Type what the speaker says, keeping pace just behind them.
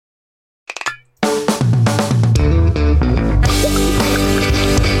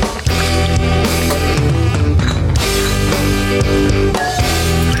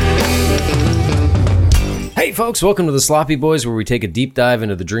folks. Welcome to the Sloppy Boys, where we take a deep dive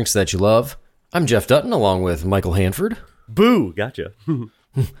into the drinks that you love. I'm Jeff Dutton, along with Michael Hanford. Boo! Gotcha.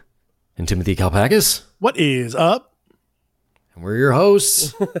 And Timothy Kalpakis. What is up? And we're your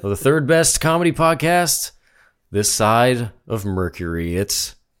hosts of the third best comedy podcast this side of Mercury.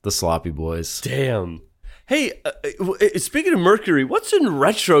 It's the Sloppy Boys. Damn. Hey, speaking of Mercury, what's in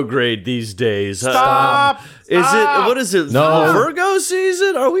retrograde these days? Stop! What is it? No. Virgo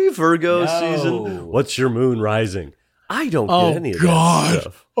season? Are we Virgo season? What's your moon rising? I don't get any of that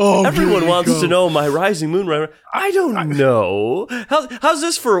stuff. Everyone wants to know my rising moon. I don't know. How's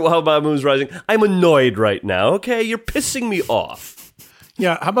this for how my moon's rising? I'm annoyed right now, okay? You're pissing me off.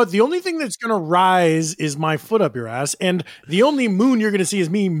 Yeah, how about the only thing that's going to rise is my foot up your ass, and the only moon you're going to see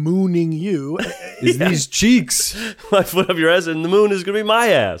is me mooning you. Is these cheeks. My foot up your ass, and the moon is going to be my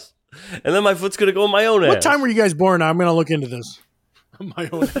ass. And then my foot's going to go in my own ass. What time were you guys born? I'm going to look into this. My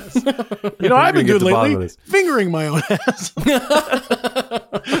own ass. You know, I've been good lately. Fingering my own ass.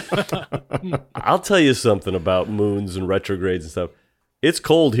 I'll tell you something about moons and retrogrades and stuff. It's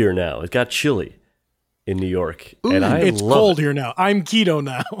cold here now. It got chilly in New York. Ooh, and it's cold here now. I'm keto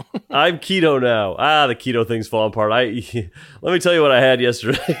now. I'm keto now. The keto thing's falling apart. Let me tell you what I had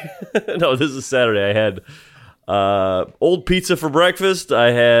yesterday. No, this is Saturday. I had old pizza for breakfast.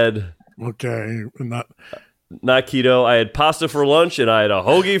 I had... Okay, not keto. I had pasta for lunch, and I had a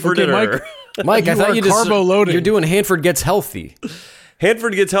hoagie for dinner. Mike, I thought you're doing Hanford Gets Healthy.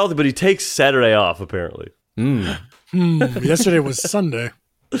 Hanford gets healthy, but he takes Saturday off, apparently. Yesterday was Sunday.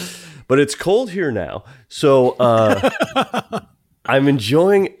 But it's cold here now, so I'm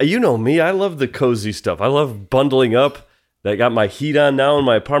enjoying... You know me, I love the cozy stuff. I love bundling up. I got my heat on now in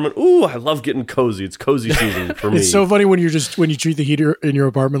my apartment. Ooh, I love getting cozy. It's cozy season for me. It's so funny when you treat the heater in your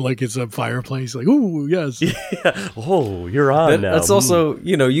apartment like it's a fireplace. Like, ooh, yes. Yeah. Oh, you're on now. That's also,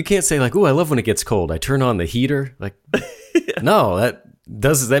 you can't say like, ooh, I love when it gets cold. I turn on the heater. Like, no,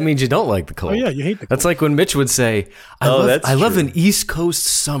 that means you don't like the cold. Oh, yeah, you hate the cold. That's like when Mitch would say, I love an East Coast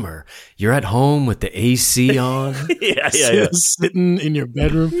summer. You're at home with the AC on. yeah. Sitting in your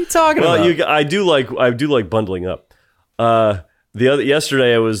bedroom. What are you talking about? I do like bundling up.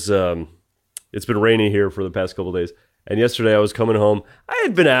 Yesterday I was, it's been raining here for the past couple of days. And yesterday I was coming home. I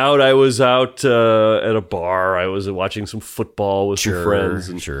had been out. I was out at a bar. I was watching some football with some friends.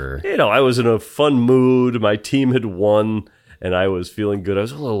 And, I was in a fun mood. My team had won, and I was feeling good. I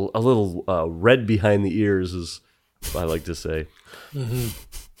was a little red behind the ears, as I like to say. Mm-hmm.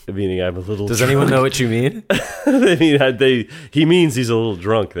 Meaning I'm a little. Does drunk. anyone know what you mean? He means he's a little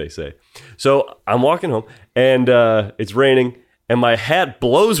drunk, they say. So I'm walking home, and it's raining, and my hat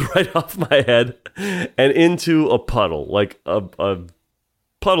blows right off my head and into a puddle, like a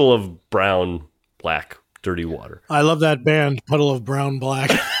puddle of brown, black, dirty water. I love that band, Puddle of Brown Black,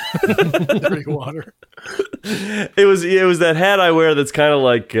 Dirty Water. It was that hat I wear that's kind of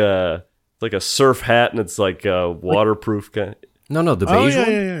like a surf hat, and it's like waterproof kind of. No, the beige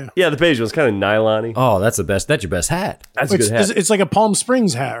one? Yeah, the beige one's kind of nylon-y. Oh, that's your best hat. That's a good hat. It's like a Palm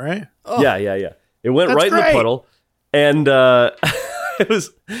Springs hat, right? Oh. Yeah. It went right in the puddle. And it was,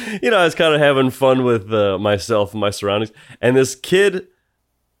 I was kind of having fun with myself and my surroundings. And this kid,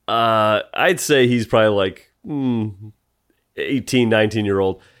 I'd say he's probably like 18,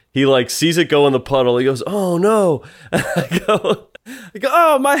 19-year-old. He like sees it go in the puddle. He goes, oh, no. I go,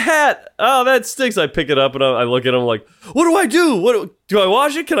 oh, my hat. Oh, that stinks. I pick it up and I look at him like, what do I do? Do I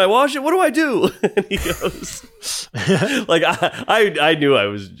wash it? Can I wash it? What do I do? And he goes, like, I knew I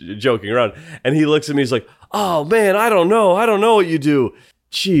was joking around. And he looks at me. He's like, oh, man, I don't know. I don't know what you do.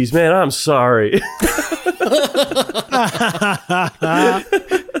 Jeez, man, I'm sorry.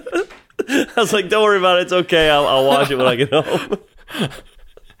 I was like, don't worry about it. It's okay. I'll wash it when I get home.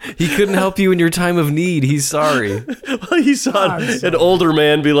 He couldn't help you in your time of need. He's sorry. Well, he saw an older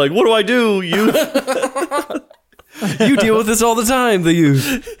man be like, what do I do, youth? You deal with this all the time, the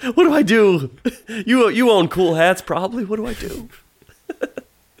youth. What do I do? You own cool hats, probably. What do I do?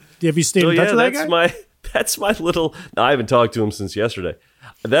 Have you stayed in touch with that guy? That's my little... No, I haven't talked to him since yesterday.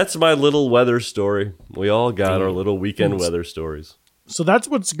 That's my little weather story. We all got our little weekend weather stories. So that's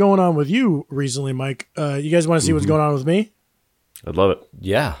what's going on with you recently, Mike. You guys want to see what's going on with me? I'd love it.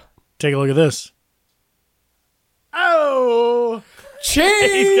 Yeah. Take a look at this. Oh! Chain!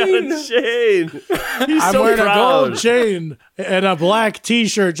 He's got a chain. I'm wearing a gold chain and a black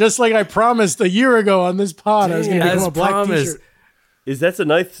t-shirt, just like I promised a year ago on this pod. I was going to become a black t-shirt. That's a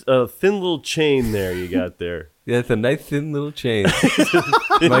nice thin little chain there you got there. Yeah, it's a nice thin little chain.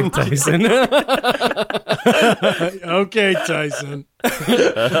 Mike Tyson. Okay, Tyson. All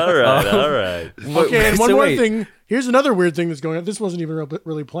right. Okay, and one more thing. Here's another weird thing that's going on. This wasn't even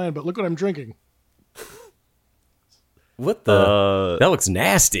really planned, but look what I'm drinking. What the? That looks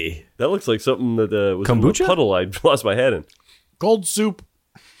nasty. That looks like something that was Kombucha? in a puddle I lost my head in. Gold soup.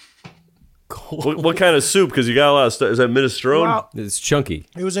 What kind of soup? Because you got a lot of stuff. Is that minestrone? Wow. It's chunky.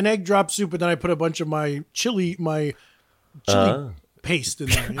 It was an egg drop soup, and then I put a bunch of my chili paste in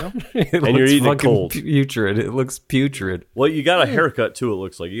there, you know? And you're eating it cold. Putrid. It looks putrid. Well, you got a haircut, too, it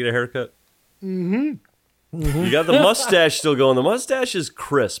looks like. You get a haircut? You got the mustache still going. The mustache is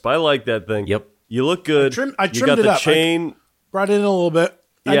crisp. I like that thing. Yep. You look good. I trimmed you got it the up. chain. Brought it in a little bit.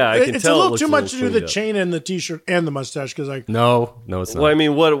 Yeah, I can it's tell a it little looks too a much little to do the cleaned up. chain and the t-shirt and the mustache because No, it's not. Well, I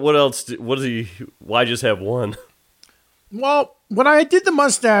mean, what else? Why just have one? Well, when I did the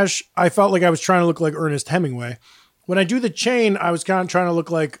mustache, I felt like I was trying to look like Ernest Hemingway. When I do the chain, I was kind of trying to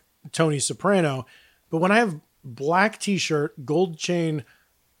look like Tony Soprano. But when I have black t-shirt, gold chain,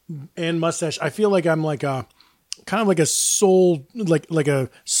 and mustache, I feel like I'm like a kind of like a soul, like a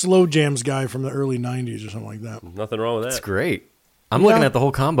slow jams guy from the early 90s or something like that. Nothing wrong with that. That's great. I'm looking at the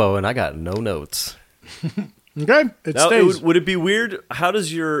whole combo, and I got no notes. Okay, it Now, stays. would it be weird? How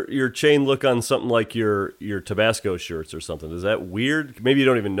does your chain look on something like your Tabasco shirts or something? Is that weird? Maybe you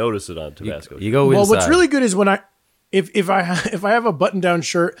don't even notice it on Tabasco. You go inside. Well, what's really good is when if I have a button down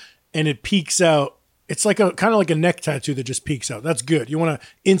shirt and it peeks out, it's like a kind of like a neck tattoo that just peeks out. That's good. You want to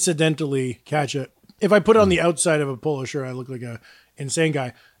incidentally catch it. If I put it on the outside of a polo shirt, I look like a insane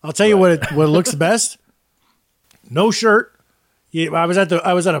guy. I'll tell you what looks the best. No shirt. Yeah, I was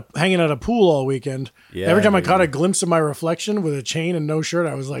hanging at a pool all weekand. Yeah, Every time I caught a glimpse of my reflection with a chain and no shirt,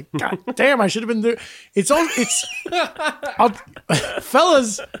 I was like, God damn, I should have been there.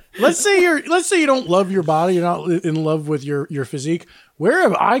 Fellas, let's say you don't love your body, you're not in love with your physique. Wear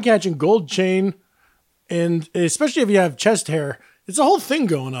an eye-catching gold chain, and especially if you have chest hair, it's a whole thing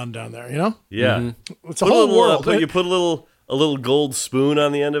going on down there, you know? Yeah, It's a whole world. You put a little gold spoon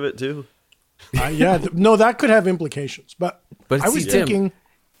on the end of it too. No, that could have implications, but I was Tim, thinking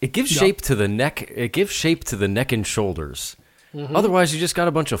it gives shape to the neck. It gives shape to the neck and shoulders. Otherwise, you just got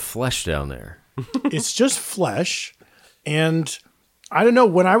a bunch of flesh down there. it's just flesh, and I don't know.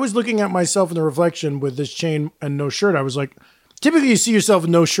 When I was looking at myself in the reflection with this chain and no shirt, I was like, typically you see yourself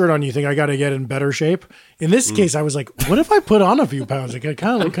with no shirt on, you think I got to get in better shape. In this case, I was like, what if I put on a few pounds? Like, I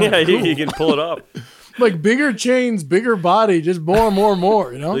kind of look kind of cool. You can pull it off. Like bigger chains, bigger body, just more and more and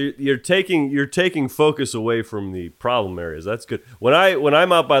more, you know? So you're taking focus away from the problem areas. That's good. When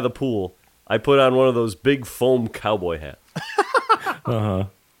I'm out by the pool, I put on one of those big foam cowboy hats. You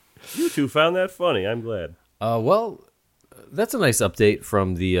two found that funny. I'm glad. Well, that's a nice update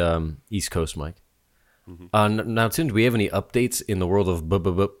from the East Coast, Mike. Now, Tim, do we have any updates in the world of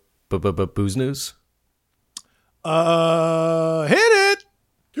booze news? Hit it!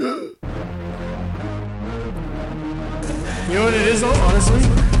 You know what it is, though, honestly?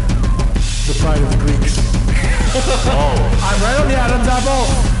 The pride of the Greeks. I'm right on the Adam's apple.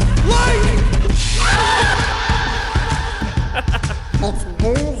 It's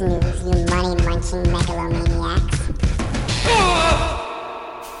booze news, you money-munching megalomaniacs.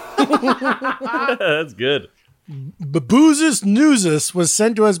 That's good. Boozus Newsus was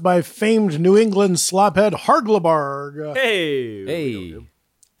sent to us by famed New England slophead Harglabarg. Hey.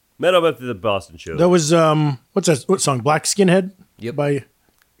 Met up after the Boston show. That was, what song? Black Skinhead? Yep. By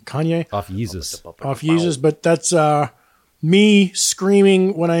Kanye? Off Yeezus. Off Yeezus, but that's me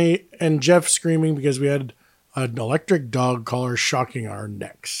screaming and Jeff screaming because we had an electric dog collar shocking our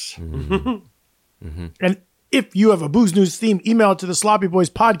necks. And if you have a Booze News theme, email it to the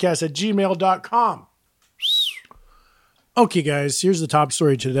sloppyboyspodcast@gmail.com. Okay, guys, here's the top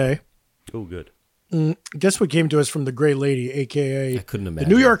story today. Oh, good. Guess what came to us from the Great Lady, a.k.a. I couldn't the imagine.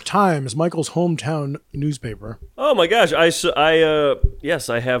 New York Times, Michael's hometown newspaper. Oh my gosh! Yes,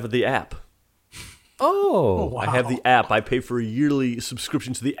 I have the app. Oh, wow. I have the app. I pay for a yearly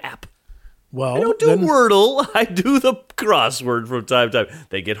subscription to the app. Well, I don't do Wordle. I do the crossword from time to time.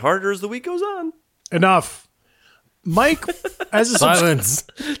 They get harder as the week goes on. Enough. Mike, as a silence.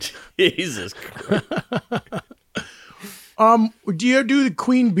 Jesus Christ. do you do the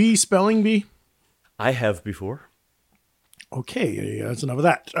Queen Bee spelling bee? I have before. Okay, that's enough of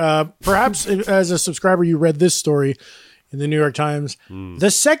that. Perhaps as a subscriber, you read this story in the New York Times. The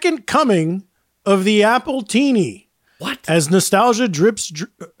second coming of the Apple Teeny. What? As nostalgia drips,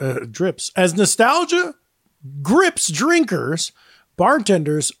 as nostalgia grips drinkers,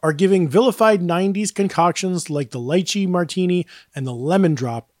 bartenders are giving vilified 90s concoctions like the lychee martini and the lemon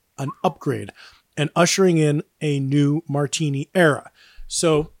drop an upgrade and ushering in a new martini era.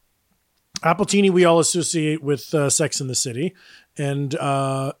 So Appletini we all associate with Sex in the City, and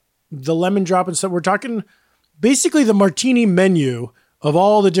the lemon drop and stuff. We're talking basically the martini menu of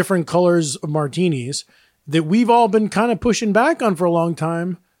all the different colors of martinis, that we've all been kind of pushing back on for a long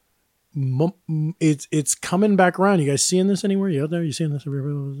time. It's coming back around. You guys seeing this anywhere? You out there? You seeing this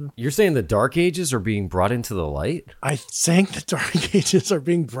everywhere? You're saying the Dark Ages are being brought into the light? I think the Dark Ages are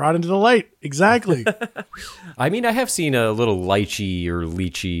being brought into the light. Exactly. I mean, I have seen a little lychee or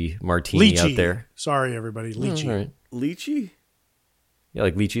lychee martini out there. Sorry, everybody. Lychee. All right. Lychee? Yeah,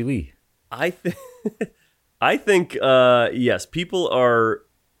 like lychee Lee. I think yes, people are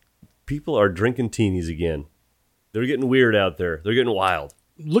drinking teenies again. They're getting weird out there. They're getting wild.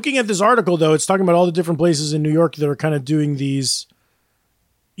 Looking at this article, though, it's talking about all the different places in New York that are kind of doing these,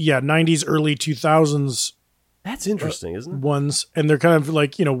 90s, early 2000s. That's interesting, isn't it? Ones, and they're kind of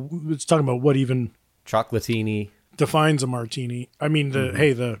like, it's talking about what even Chocolatini. defines a martini. I mean,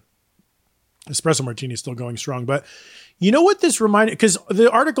 the espresso martini is still going strong, but you know what this reminded? Because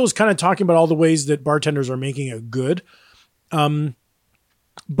the article is kind of talking about all the ways that bartenders are making it good.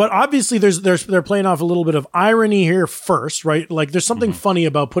 But obviously, they're playing off a little bit of irony here first, right? Like, there's something funny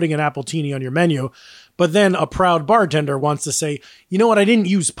about putting an appletini on your menu, but then a proud bartender wants to say, you know what? I didn't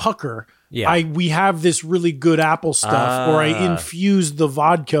use pucker. Yeah. We have this really good apple stuff, or I infused the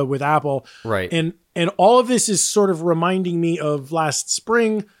vodka with apple. Right. And all of this is sort of reminding me of last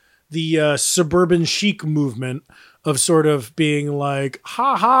spring, the suburban chic movement of sort of being like,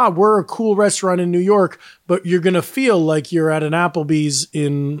 we're a cool restaurant in New York, but you're going to feel like you're at an Applebee's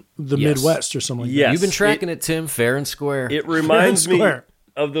in the Midwest or something like Yes. You've been tracking it, Tim, fair and square. It reminds me Square.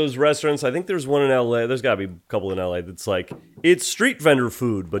 of those restaurants. I think there's one in LA. There's got to be a couple in LA that's like, it's street vendor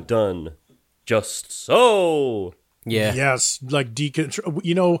food, but done just so. yeah. Yes, like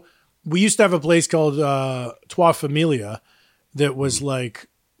we used to have a place called Trois Familia that was like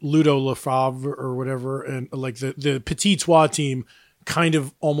Ludo Lefebvre or whatever, and like the Petit Trois team, kind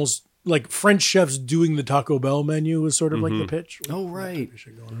of almost like French chefs doing the Taco Bell menu was sort of like the pitch. Oh, right.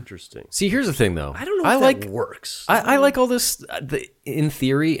 Interesting. See, here's the thing, though. I don't know if that works. I like all this in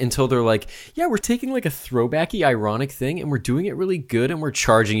theory until they're like, yeah, we're taking like a throwbacky, ironic thing and we're doing it really good and we're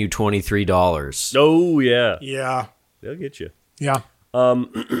charging you $23. Oh, yeah. Yeah, They'll get you. yeah.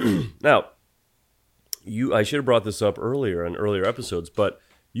 Now, I should have brought this up earlier in earlier episodes, but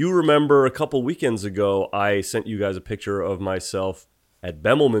you remember a couple weekends ago, I sent you guys a picture of myself at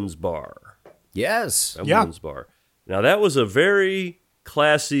Bemelman's Bar. Yes. Bemelman's Bar. Now, that was a very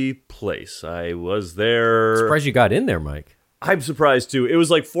classy place. I was there. Surprised you got in there, Mike. I'm surprised, too. It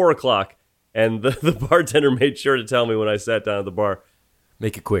was like 4 o'clock, and the bartender made sure to tell me when I sat down at the bar.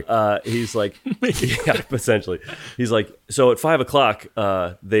 Make it quick. He's like, yeah, essentially. He's like, so at 5 o'clock,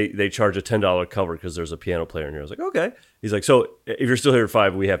 they charge a $10 cover because there's a piano player in here. I was like, okay. He's like, so if you're still here at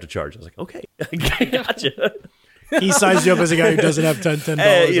 5, we have to charge. I was like, okay, I gotcha. He sized you up as a guy who doesn't have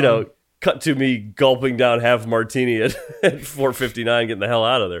 $10. Cut to me gulping down half martini at 4:59, getting the hell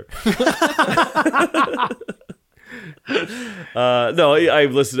out of there. No, I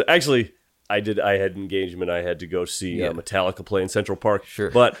listened. Actually, I did. I had engagement. I had to go see Metallica play in Central Park. Sure.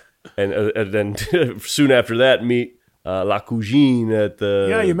 But and then soon after that, meet La Cougine at the.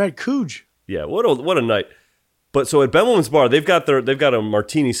 Yeah, you met Cooge. Yeah, what a night. But so at Bemelman's Bar, they've got a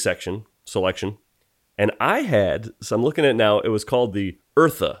martini selection, and so I'm looking at it now. It was called the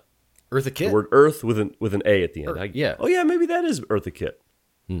Eartha. Eartha Kit? The word Earth with an A at the end. Yeah. Oh yeah, maybe that is Eartha Kit.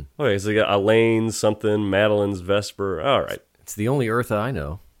 Okay, so they got Elaine's something, Madeline's Vesper. All right. It's the only Eartha I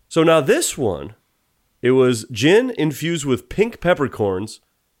know. So now this one, it was gin infused with pink peppercorns,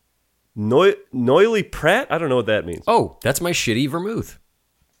 Noily Pratt. I don't know what that means. Oh, that's my shitty vermouth.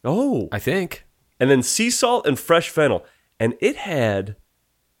 Oh. I think. And then sea salt and fresh fennel. And it had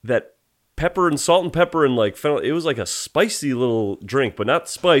that pepper and salt and pepper and like fennel. It was like a spicy little drink, but not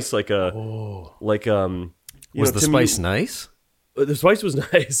spice like a Was the spice nice? The spice was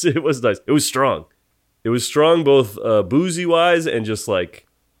nice. It was nice. It was strong. It was strong both boozy wise and just like.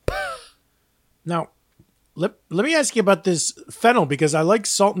 Now, let me ask you about this fennel, because I like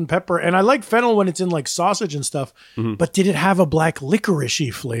salt and pepper, and I like fennel when it's in like sausage and stuff. But did it have a black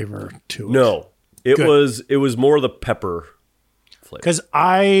licoricey flavor to it? No, it Good. was more the pepper flavor. Because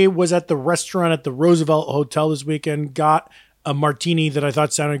I was at the restaurant at the Roosevelt Hotel this weekend, got a martini that I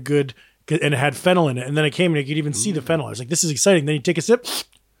thought sounded good, and it had fennel in it. And then I came and I could even see the fennel. I was like, this is exciting. Then you take a sip.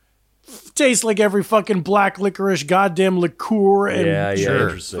 Tastes like every fucking black licorice goddamn liqueur. And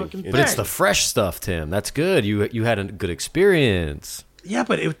interesting. But it's the fresh stuff, Tim. That's good. You had a good experience. Yeah,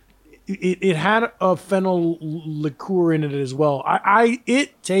 but it had a fennel liqueur in it as well.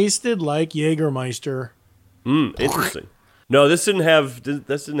 It tasted like Jägermeister. Interesting. No, this didn't have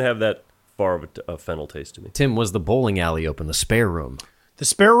that far of a fennel taste to me. Tim, was the bowling alley open, the spare room? The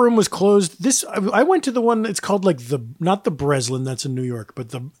spare room was closed. I went to the one. It's called like not the Breslin. That's in New York, but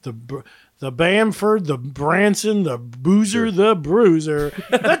the Bamford, the Branson, the Boozer, the Bruiser,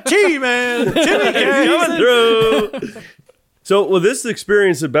 the T-Man, Timmy K. Coming through. So, well, this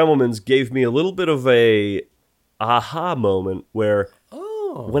experience at Bemelman's gave me a little bit of a aha moment where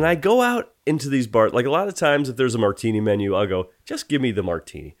when I go out into these bars, like a lot of times if there's a martini menu, I'll go, just give me the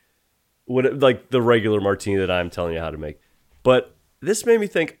martini. Like the regular martini that I'm telling you how to make. But this made me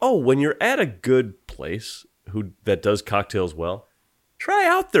think, when you're at a good place that does cocktails well, try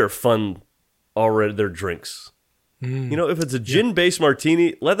out their drinks. You know, if it's a gin-based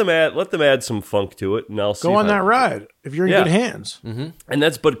martini, let them add some funk to it, and I'll see. Go on that ride if you're in good hands. Mm-hmm. And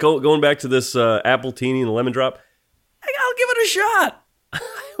that's going back to this apple teeny and the lemon drop. I'll give it a shot.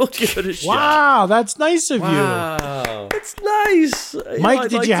 I'll give it a shot. Wow, that's nice of you. It's nice. Mike,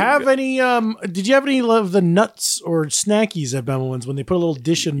 did you have any of the nuts or snackies at Bemelman's when they put a little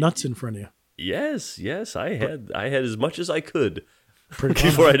dish of nuts in front of you? Yes, I had as much as I could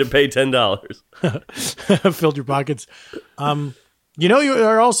before I had to pay $10. Filled your pockets. You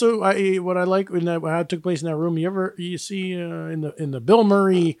are also what I like when that took place in that room. You see in the Bill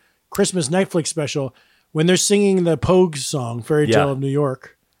Murray Christmas Netflix special when they're singing the Pogues song "Fairy Tale of New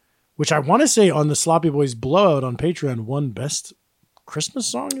York," which I want to say on the Sloppy Boys Blowout on Patreon won Best Christmas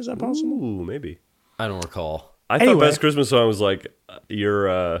Song. Is that possible? Ooh, maybe. I don't recall. I thought Best Christmas Song was like your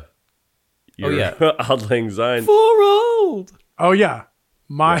Auld Lang Syne. For old. Oh yeah,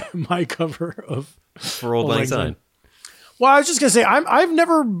 my cover of For Auld Lang Syne. Well, I was just gonna say I've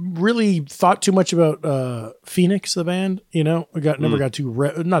never really thought too much about Phoenix, the band. You know, never got too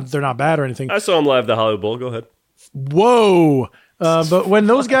they're not bad or anything. I saw them live at the Hollywood Bowl. Go ahead. Whoa! But when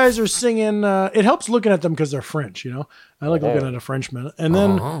those guys are singing, it helps looking at them because they're French. You know, I like looking at a Frenchman, and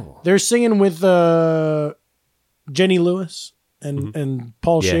then they're singing with Jenny Lewis and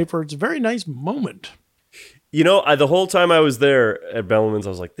Paul Schaefer. It's a very nice moment. You know, the whole time I was there at Bemelman's, I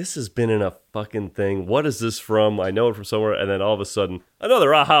was like, this has been in a fucking thing. What is this from? I know it from somewhere. And then all of a sudden,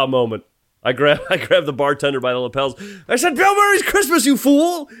 another aha moment. I grabbed the bartender by the lapels. I said, Bill Murray's Christmas, you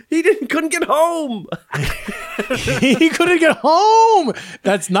fool! He couldn't get home. He couldn't get home.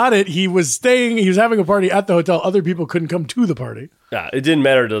 That's not it. He was having a party at the hotel. Other people couldn't come to the party. Yeah, it didn't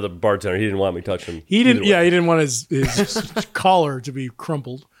matter to the bartender. He didn't want me touching. He didn't want his collar to be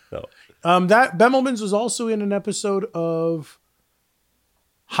crumpled. No. That Bemelman's was also in an episode of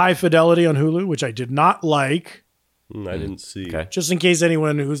High Fidelity on Hulu, which I did not like. I didn't see. Okay. Just in case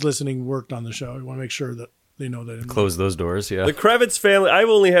anyone who's listening worked on the show, I want to make sure that they know that. Close those doors, yeah. The Kravitz family, I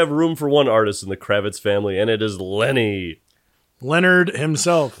only have room for one artist in the Kravitz family, and it is Lenny. Leonard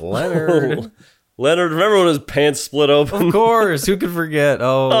himself. Leonard. Leonard, remember when his pants split open? Of course. Who could forget?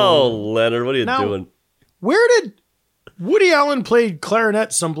 Oh, Leonard, what are you doing? Where did Woody Allen played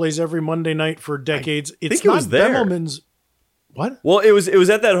clarinet someplace every Monday night for decades? I think it was there. Bemelman's. What? Well, it was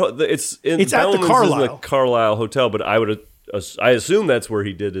at that. It's at the Carlisle. in the Carlisle Hotel, but I assume that's where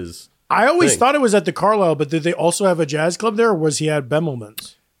he did his. I always thought it was at the Carlisle, but did they also have a jazz club there, or was he at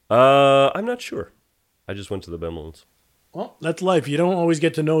Bemelman's? I'm not sure. I just went to the Bemelman's. Well, that's life. You don't always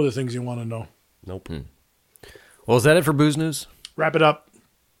get to know the things you want to know. Nope. Well, is that it for Booze News? Wrap it up.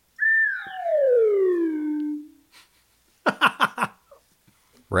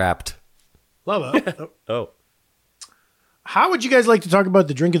 Wrapped. Love it. Oh. How would you guys like to talk about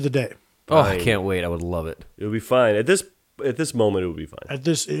the drink of the day? Oh, I can't wait. I would love it. It would be fine. At this moment, it would be fine. At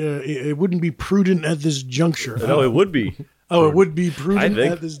this, it wouldn't be prudent at this juncture. No, it would be. Oh, it would be prudent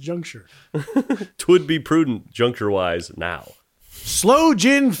think. at this juncture. Twould be prudent, juncture-wise, now. Sloe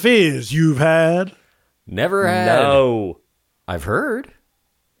Gin Fizz, you've had. Never had. No. I've heard.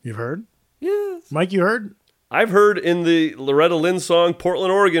 You've heard? Yes. Mike, you heard? I've heard in the Loretta Lynn song,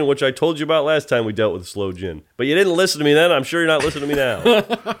 Portland, Oregon, which I told you about last time we dealt with Sloe Gin. But you didn't listen to me then. I'm sure you're not listening to me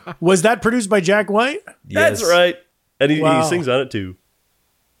now. Was that produced by Jack White? Yes. That's right. And he Wow. sings on it, too.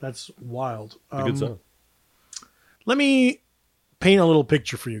 That's wild. It's a good song. Let me paint a little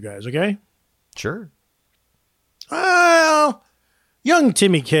picture for you guys, okay? Sure. Well, young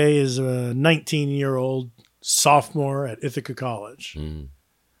Timmy K is a 19-year-old sophomore at Ithaca College.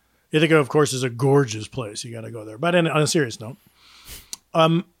 Ithaca, of course, is a gorgeous place. You got to go there. But on a serious note,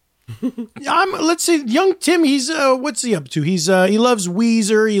 let's see, young Tim. He's what's he up to? He loves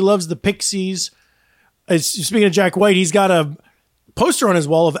Weezer. He loves the Pixies. Speaking of Jack White, he's got a poster on his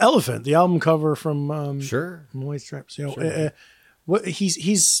wall of Elephant, the album cover from Sure. from White Stripes. You know,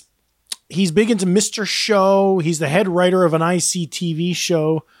 he's big into Mr. Show. He's the head writer of an ICTV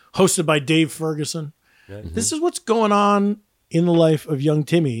show hosted by Dave Ferguson. This is what's going on in the life of young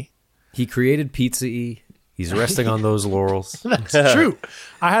Timmy. He created Pizza E. He's resting on those laurels. That's true.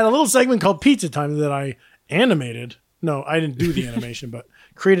 I had a little segment called Pizza Time that I animated. No, I didn't do the animation, but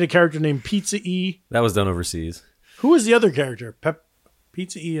created a character named Pizza E. That was done overseas. Who was the other character?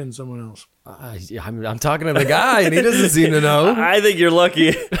 Pizza E and someone else. I'm talking to the guy, and he doesn't seem to know. I think you're lucky.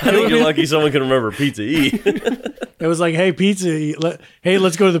 I think you're lucky someone can remember Pizza E. It was like, hey, Pizza E,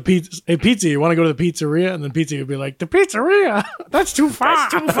 let's go to the pizza. Hey, Pizza E, you want to go to the pizzeria? And then Pizza E would be like, the pizzeria? That's too far.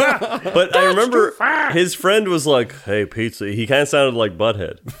 But I remember his friend was like, hey, Pizza E. He kind of sounded like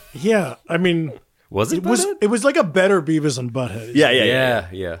Butthead. Yeah, I mean... Was it? It was like a better Beavis and Butthead. Yeah.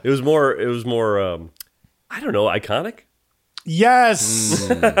 It was more. I don't know, iconic. Yes.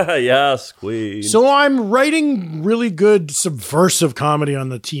 Yes, Queen. So I'm writing really good subversive comedy on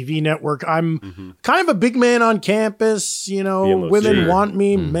the TV network. I'm kind of a big man on campus. You know, women want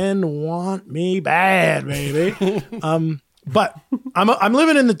me, men want me bad, baby. But I'm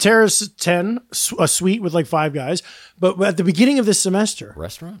living in the Terrace 10, a suite with like 5 guys. But at the beginning of this semester,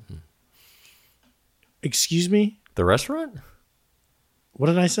 Restaurant? Excuse me? The restaurant? What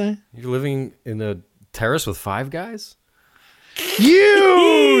did I say? You're living in a terrace with 5 guys?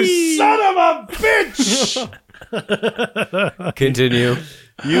 You son of a bitch! Continue.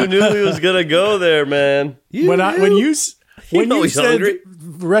 You knew he was gonna go there, man. When you he's said hungry.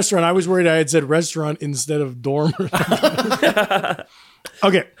 restaurant, I was worried I had said restaurant instead of dorm.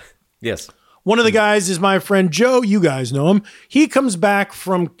 Okay. Yes. One of the guys is my friend Joe. You guys know him. He comes back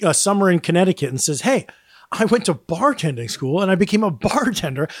from a summer in Connecticut and says, hey, I went to bartending school and I became a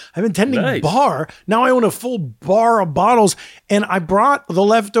bartender. I've been tending bar. Now I own a full bar of bottles. And I brought the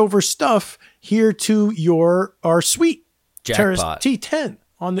leftover stuff here to our suite. Terrace Jackpot. T10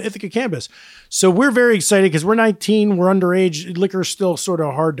 on the Ithaca campus. So we're very excited because we're 19. We're underage. Liquor's still sort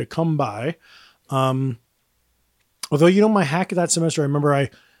of hard to come by. Although, my hack of that semester, I remember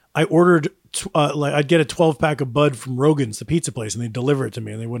I ordered, I'd get a 12-pack of Bud from Rogan's, the pizza place, and they'd deliver it to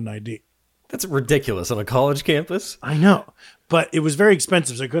me and they wouldn't ID. That's ridiculous on a college campus. I know, but it was very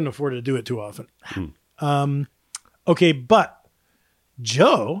expensive, so I couldn't afford to do it too often. Okay, but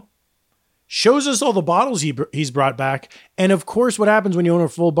Joe shows us all the bottles he's brought back, and of course, what happens when you own a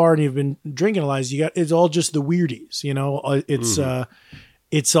full bar and you've been drinking a lot is it's all just the weirdies.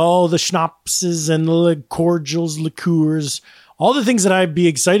 It's all the schnapses and the cordials, liqueurs, all the things that I'd be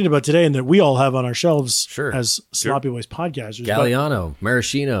excited about today, and that we all have on our shelves as Sloppy Boys podcasters. Galliano,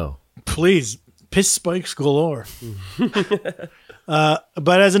 Maraschino. Please, piss spikes galore. But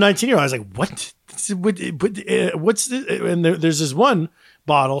as a 19-year-old, I was like, what? What's this? And there's this one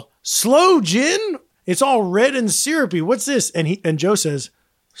bottle, Sloe Gin. It's all red and syrupy. What's this? And Joe says,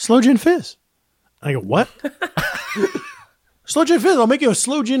 Sloe Gin Fizz. I go, what? Sloe Gin Fizz. I'll make you a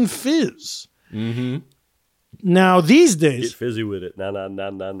Sloe Gin Fizz. Mm-hmm. Now, these days... Get fizzy with it.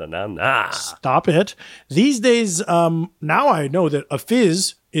 Nah. Stop it. These days, now I know that a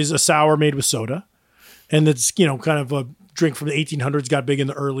fizz is a sour made with soda. And that's, kind of a drink from the 1800s, got big in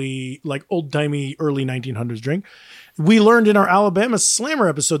the old-timey early 1900s drink. We learned in our Alabama Slammer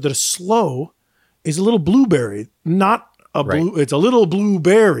episode that a sloe is a little blueberry, not a blue. It's a little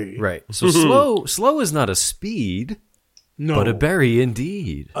blueberry. Right. So slow is not a speed, but a berry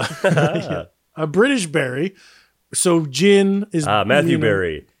indeed. A British berry. So gin is... Matthew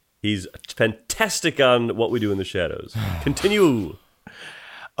Berry. He's fantastic on What We Do in the Shadows. Continue.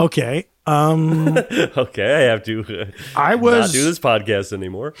 Okay. Okay, I have to not do this podcast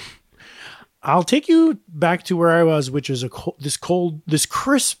anymore. I'll take you back to where I was, which is this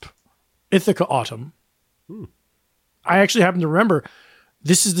crisp Ithaca autumn. I actually happen to remember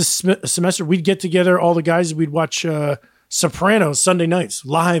this is the semester we'd get together, all the guys, we'd watch Sopranos Sunday nights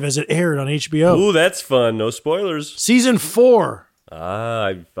live as it aired on HBO. Ooh, that's fun. No spoilers. Season 4.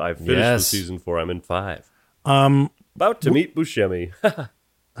 I finished with season 4. I'm in 5. About to meet Buscemi.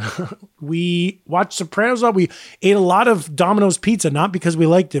 We watched Sopranos. We ate a lot of Domino's pizza, not because we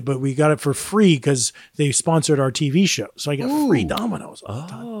liked it, but we got it for free because they sponsored our TV show. So I got free Domino's all the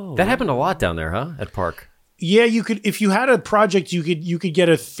time. That happened a lot down there, huh? At Park. Yeah, you could, if you had a project, you could get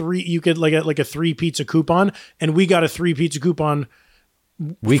a 3 pizza coupon, and we got a 3 pizza coupon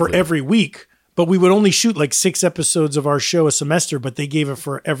weekly for every week. But we would only shoot 6 episodes of our show a semester, but they gave it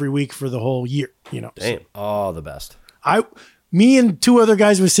for every week for the whole year. Damn. Oh, the best. Me and 2 other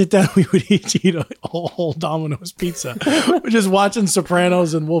guys would sit down. We would each eat a whole Domino's pizza. We're just watching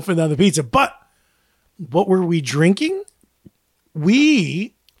Sopranos and wolfing down the pizza. But what were we drinking?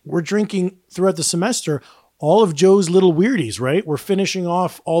 We were drinking throughout the semester all of Joe's little weirdies, right? We're finishing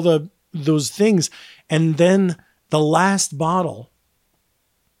off all those things. And then the last bottle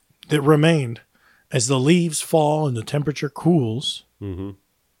that remained as the leaves fall and the temperature cools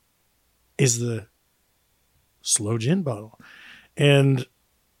is the Sloe Gin bottle. And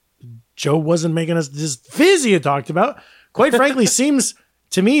Joe wasn't making us this fizz he had talked about. Quite frankly, seems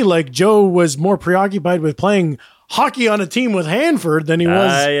to me like Joe was more preoccupied with playing hockey on a team with Hanford than he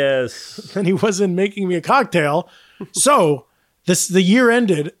was in making me a cocktail. So the year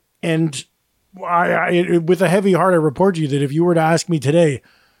ended, and I with a heavy heart, I report to you that if you were to ask me today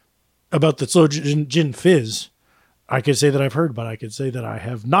about the Sloe Gin Fizz, I could say that I've heard, but I could say that I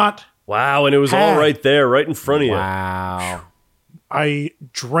have not. Wow, and it was all right there, right in front of you. Wow. I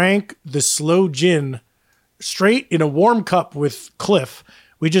drank the Sloe Gin straight in a warm cup with Cliff.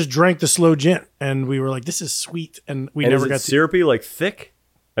 We just drank the Sloe Gin, and we were like, "This is sweet," and we never got syrupy, like thick.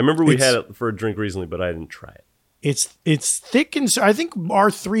 I remember we had it for a drink recently, but I didn't try it. It's thick, and I think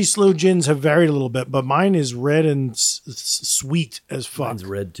our 3 Sloe Gins have varied a little bit, but mine is red and sweet as fuck. Mine's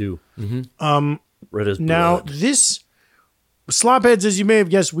red too. Mm-hmm. Red as blood. Now this. Slopheads, as you may have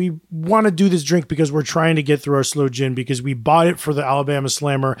guessed, we want to do this drink because we're trying to get through our Sloe Gin because we bought it for the Alabama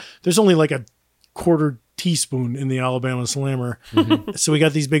Slammer. There's only like a quarter teaspoon in the Alabama Slammer. Mm-hmm. So we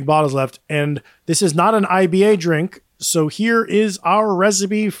got these big bottles left. And this is not an IBA drink. So here is our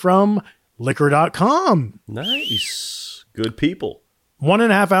recipe from liquor.com. Nice. Good people.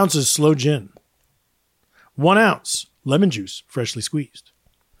 1.5 ounces Sloe Gin. 1 ounce lemon juice, freshly squeezed.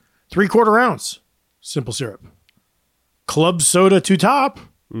 3/4 ounce simple syrup. Club soda to top,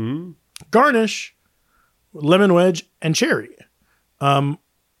 garnish, lemon wedge, and cherry. Hold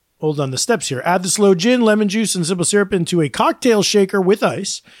on the steps here. Add the Sloe Gin, lemon juice, and simple syrup into a cocktail shaker with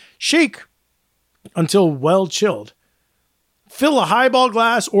ice. Shake until well chilled. Fill a highball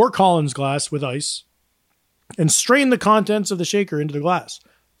glass or Collins glass with ice and strain the contents of the shaker into the glass.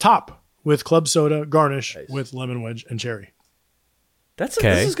 Top with club soda, garnish with lemon wedge and cherry. This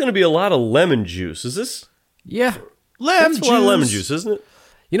is going to be a lot of lemon juice. Is this? Yeah. That's a lot of lemon juice, isn't it?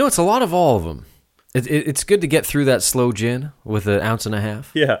 You know, it's a lot of all of them. It's good to get through that Sloe Gin with 1.5 ounces.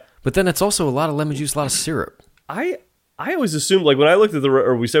 Yeah. But then it's also a lot of lemon juice, a lot of syrup. I always assumed, like when I looked at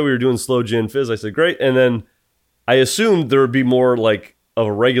we said we were doing Sloe Gin Fizz, I said, great. And then I assumed there would be more like of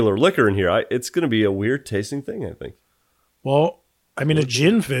a regular liquor in here. It's going to be a weird tasting thing, I think. Well, I mean, a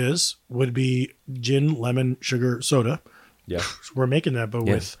gin fizz would be gin, lemon, sugar, soda. Yeah. So we're making that, but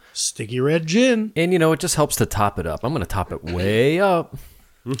with sticky red gin. And, you know, it just helps to top it up. I'm going to top it way up.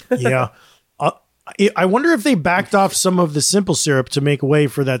 Yeah. I wonder if they backed off some of the simple syrup to make way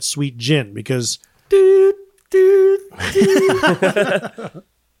for that sweet gin because. Yeah,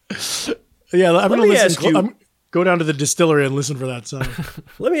 I'm going to listen. Go down to the distillery and listen for that sound.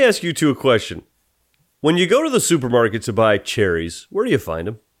 Let me ask you two a question. When you go to the supermarket to buy cherries, where do you find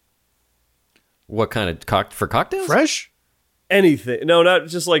them? What kind of for cocktails? Fresh? Anything. No, not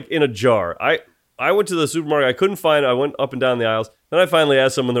just like in a jar. I went to the supermarket. I couldn't find it. I went up and down the aisles. Then I finally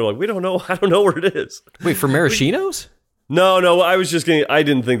asked someone. They're like, we don't know. I don't know where it is. Wait, for maraschinos? No. I was just getting. I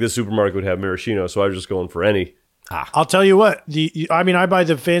didn't think the supermarket would have maraschino, so I was just going for any. I'll tell you what. I buy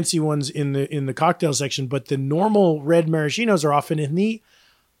the fancy ones in the cocktail section, but the normal red maraschinos are often in the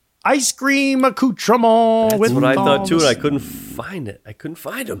ice cream accoutrement. That's what I thought too, and I couldn't find it. I couldn't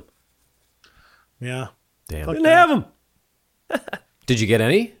find them. Yeah, damn. I didn't have them. Did you get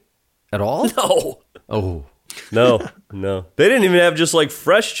any at all? No. Oh. No. They didn't even have just like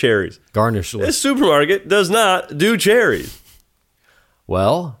fresh cherries. Garnish. This supermarket does not do cherries.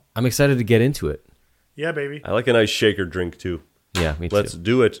 Well, I'm excited to get into it. Yeah, baby. I like a nice shaker drink too. Yeah, me too. Let's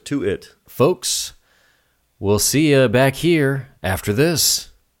do it to it. Folks, we'll see you back here after this.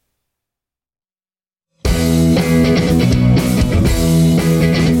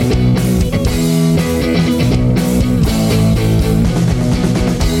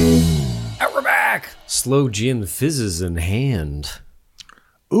 We're back. Sloe Gin Fizzes in hand.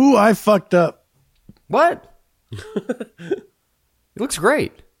 Ooh, I fucked up. What? It looks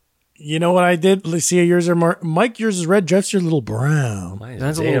great. You know what I did? Let's see, yours are more. Mike, yours is red. Jeff's your little brown.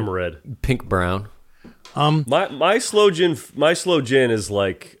 That's damn red. Pink brown. My Sloe Gin is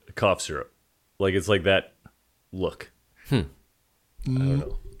like cough syrup. Like it's like that look. I don't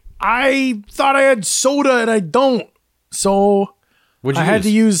know. I thought I had soda and I don't. So I had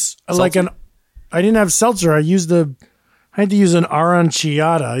to use like Seltzer? I didn't have seltzer. I had to use an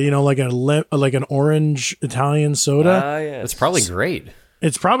aranciata, like an orange Italian soda. Yes. It's probably great.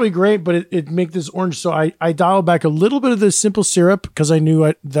 It's probably great, but it make this orange. So I dialed back a little bit of the simple syrup because I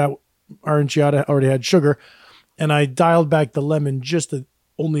knew that aranciata already had sugar, and I dialed back the lemon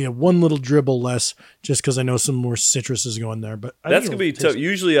only one little dribble less, just because I know some more citrus is going there. But that's gonna be tough.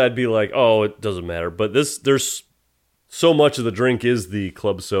 Usually I'd be like, oh, it doesn't matter. But there's so much of the drink is the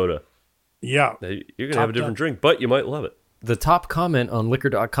club soda. Yeah, you're gonna have a different drink, but you might love it. The top comment on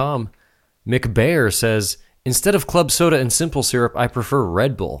liquor.com, Mick Bayer says, Instead of club soda and simple syrup, I prefer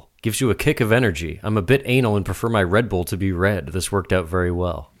Red Bull. Gives you a kick of energy. I'm a bit anal and prefer my Red Bull to be red. This worked out very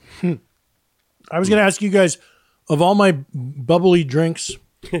well. I was going to ask you guys, of all my bubbly drinks,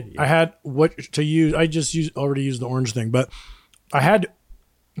 I had what to use. I just already used the orange thing, but I had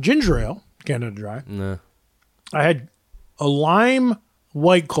ginger ale, Canada Dry. No. I had a lime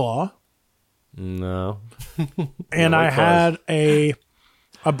White Claw. No. And I had a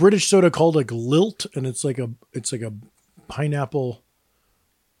British soda called like Lilt, and it's like a pineapple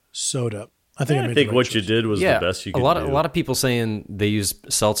soda. I think what you did was the best you could do. A lot of people saying they use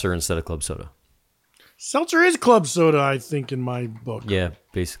seltzer instead of club soda. Seltzer is club soda, I think, in my book. Yeah,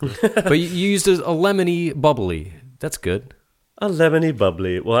 basically. But you used a lemony bubbly. That's good. A lemony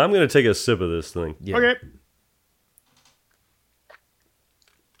bubbly. Well, I'm going to take a sip of this thing. Yeah. Okay.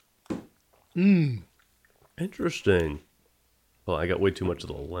 Interesting. Well, I got way too much of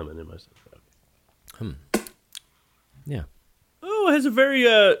the lemon in my stuff. Yeah. Oh, it has a very,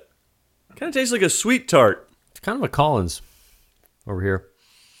 kind of tastes like a sweet tart. It's kind of a Collins over here.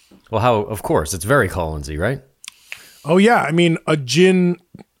 Well, of course, it's very Collinsy, right? Oh yeah, I mean a gin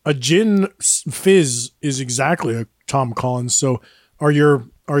fizz is exactly a Tom Collins. So are your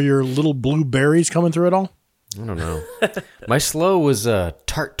little blue berries coming through at all? I don't know. My Sloe was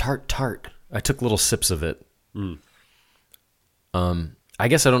tart. I took little sips of it. I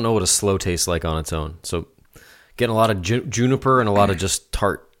guess I don't know what a Sloe tastes like on its own. So getting a lot of juniper and a lot of just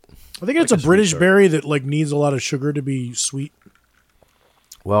tart. I think it's a British berry that like needs a lot of sugar to be sweet.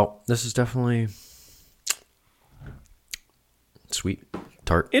 Well, this is definitely sweet,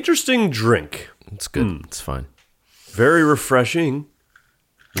 tart. Interesting drink. It's good. It's fine. Very refreshing,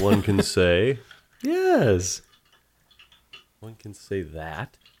 one can say. Yes. One can say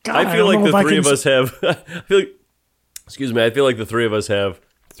that. God, I feel like the three of us have... I feel like the three of us have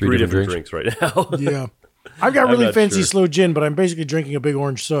three different drinks right now. Yeah. I've got really fancy Sloe Gin, but I'm basically drinking a big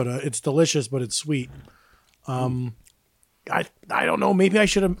orange soda. It's delicious, but it's sweet. I don't know. Maybe I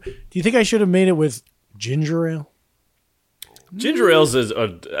should have... Do you think I should have made it with ginger ale? Ginger ales is...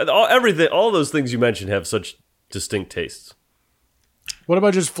 everything. All those things you mentioned have such distinct tastes. What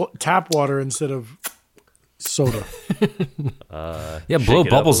about just tap water instead of soda? Blow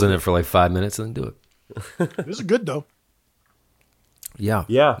bubbles in it for like 5 minutes and then do it. This is good, though. Yeah.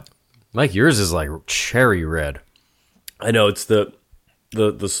 Yeah. Mike, yours is like cherry red. I know. It's the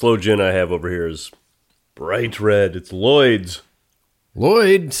Sloe Gin I have over here is bright red. It's Lloyd's.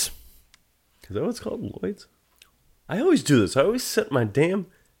 Lloyd's. Is that what it's called? Lloyd's? I always do this. I always set my damn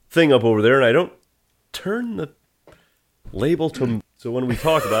thing up over there, and I don't turn the label to... So when we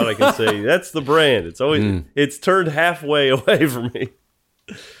talk about it, I can say, that's the brand. It's always... It's turned halfway away from me.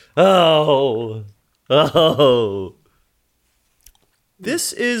 Oh.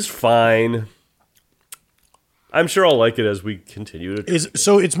 This is fine. I'm sure I'll like it as we continue to...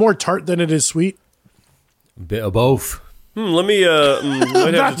 So it's more tart than it is sweet? A bit of both. Let me...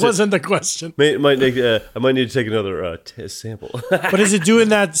 that wasn't the question. I might need to take another sample. But is it doing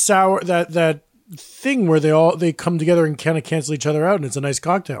that sour... that thing where they come together and kind of cancel each other out and it's a nice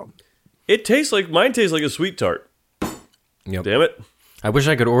cocktail? Mine tastes like a sweet tart. Yep. Damn it. I wish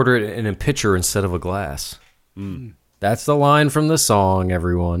I could order it in a pitcher instead of a glass. That's the line from the song,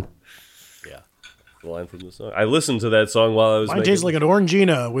 everyone. Yeah. The line from the song. I listened to that song while I was Mine tastes like an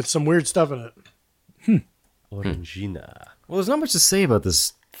Orangina with some weird stuff in it. Orangina. Well, there's not much to say about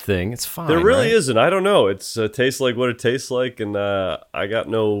this thing. It's fine. There really right? isn't. I don't know. It's tastes like what it tastes like, and I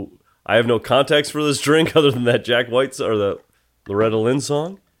have no context for this drink other than that Jack White or the Loretta Lynn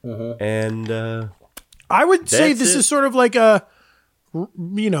song. And I would say this is sort of like a,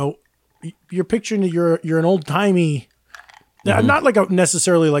 you're picturing you're an old timey, not like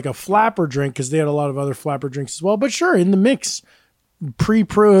necessarily like a flapper drink because they had a lot of other flapper drinks as well. But sure, in the mix,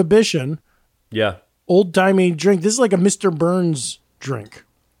 pre-prohibition, old timey drink. This is like a Mr. Burns drink.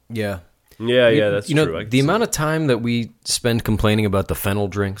 Yeah. Yeah, that's true. The amount of time that we spend complaining about the fennel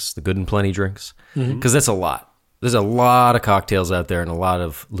drinks, the Good and Plenty drinks, because that's a lot. There's a lot of cocktails out there and a lot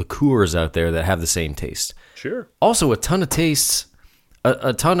of liqueurs out there that have the same taste. Sure. Also, a ton of tastes,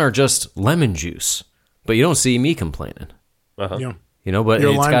 a ton are just lemon juice, but you don't see me complaining. Yeah. But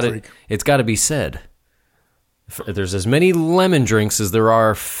it's got to be said. There's as many lemon drinks as there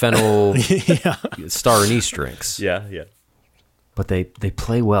are fennel star anise drinks. Yeah. But they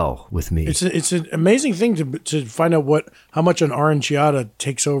play well with me. It's an amazing thing to find out how much an aranciata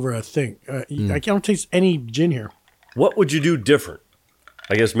takes over a thing. I can't taste any gin here. What would you do different?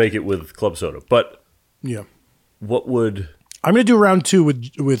 I guess make it with club soda. But what would... I'm going to do round 2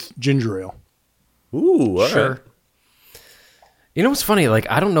 with ginger ale. Ooh, all sure. right. You know what's funny? Like,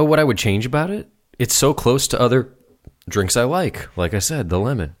 I don't know what I would change about it. it's so close to other drinks I like I said, the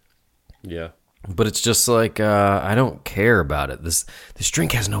lemon. Yeah. But it's just like, I don't care about it. This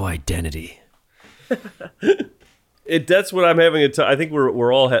drink has no identity. That's what I'm having I think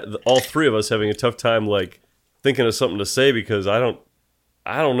we're all three of us having a tough time, like, thinking of something to say because I don't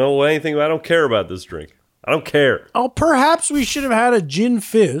know anything. I don't care about this drink. I don't care. Oh, perhaps we should have had a gin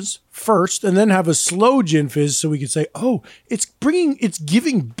fizz first and then have a slow gin fizz so we could say, oh, it's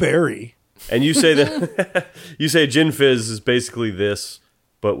giving berry. And you say that you say gin fizz is basically this,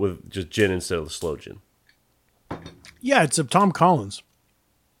 but with just gin instead of the slow gin. Yeah, it's a Tom Collins.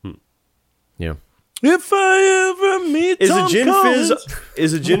 Yeah. If I ever meet Tom Collins.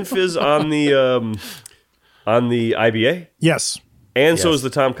 Is a gin fizz on the IBA? Yes. And so is the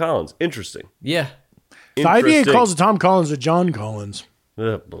Tom Collins. Interesting. Yeah. The IBA calls the Tom Collins a John Collins.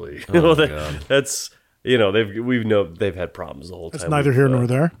 Oh, boy. Oh, that's they've had problems the whole time. That's neither here nor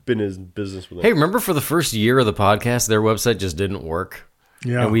there. Been in business with them. Hey, remember for the first year of the podcast, their website just didn't work?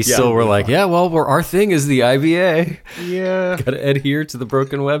 Yeah. And we still were like, our thing is the IBA. Yeah. Got to adhere to the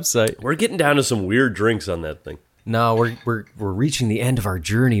broken website. We're getting down to some weird drinks on that thing. No, we're reaching the end of our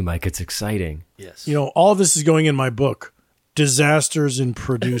journey, Mike. It's exciting. Yes. You know, all this is going in my book, Disasters in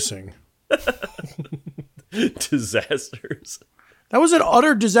Producing. Disasters. That was an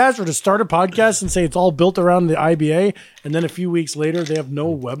utter disaster to start a podcast and say it's all built around the IBA, and then a few weeks later they have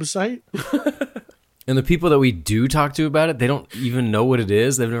no website. And the people that we do talk to about it, they don't even know what it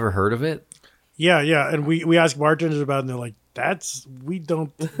is. They've never heard of it. Yeah. And we ask bartenders about it, and they're like, we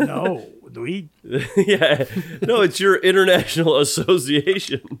don't know. Yeah. No, it's your international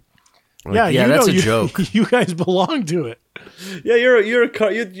association. Like, that's a joke. You guys belong to it. Yeah,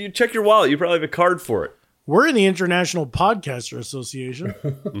 you check your wallet. You probably have a card for it. We're in the International Podcaster Association.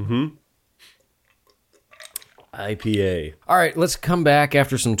 Mm-hmm. IPA. All right, let's come back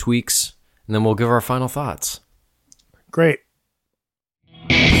after some tweaks, and then we'll give our final thoughts. Great.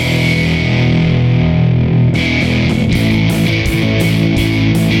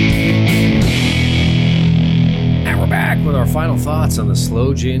 And we're back with our final thoughts on the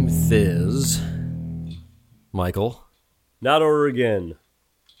Sloe Gin Fizz. Michael? Not order again.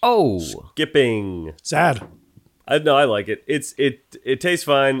 Oh. Skipping. Sad. I like it. It tastes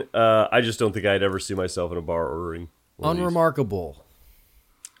fine. I just don't think I'd ever see myself in a bar ordering one of these. Unremarkable.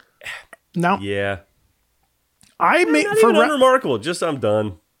 Now, Yeah. I made Not even unremarkable. Just I'm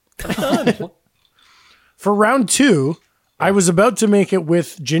done. for round 2. I was about to make it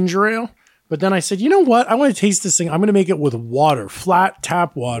with ginger ale, but then I said, you know what? I want to taste this thing. I'm going to make it with water, flat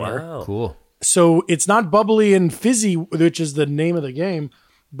tap water. Wow. Cool. So it's not bubbly and fizzy, which is the name of the game,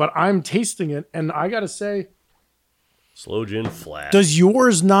 but I'm tasting it, and I got to say, Sloe Gin flat. does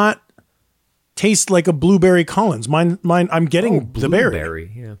yours not taste like a blueberry Collins? Mine. I'm getting the berry.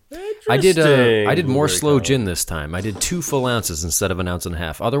 Blueberry, yeah. I did more Blueberry slow Collins. gin this time. I did 2 full ounces instead of 1.5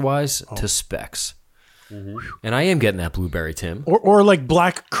 ounces. Otherwise, to specs. Mm-hmm. And I am getting that blueberry, Tim. Or like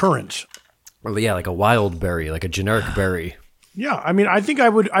black currant. Or, yeah, like a wild berry, like a generic berry. Yeah, I mean, I think I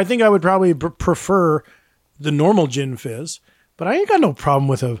would probably prefer the normal gin fizz, but I ain't got no problem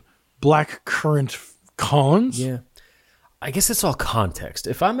with a black currant Collins. Yeah. I guess it's all context.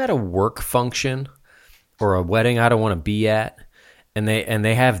 If I'm at a work function or a wedding I don't want to be at, and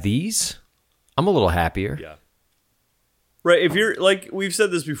they have these, I'm a little happier. Yeah. Right. If you're like we've said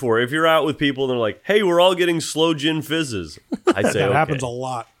this before, if you're out with people and they're like, "Hey, we're all getting slow gin fizzes," I'd say That okay. happens a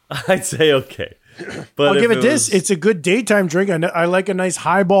lot. I'd say okay. But I'll if give it this. was- It's a good daytime drink. I like a nice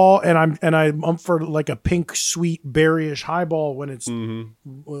highball, and I'm up for like a pink, sweet, berryish highball when it's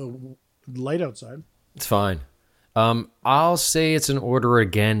light outside. It's fine. I'll say it's an order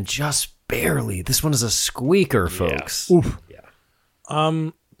again, just barely. This one is a squeaker, folks. Oof. Yeah.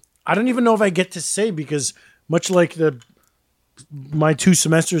 I don't even know if I get to say because much like my 2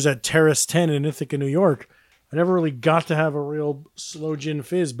 semesters at Terrace 10 in Ithaca, New York, I never really got to have a real slow gin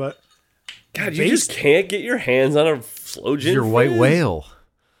fizz, but God, you just can't get your hands on a slow gin. Your white fizz. whale.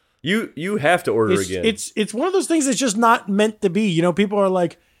 You have to order again. It's one of those things that's just not meant to be. You know, people are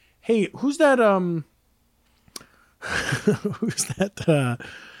like, "Hey, who's that who's that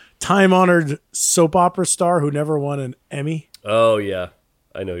time-honored soap opera star who never won an Emmy?" Oh yeah,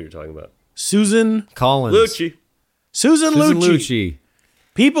 I know who you're talking about. Susan Collins. Lucci. Susan Susan Lucci. Lucci.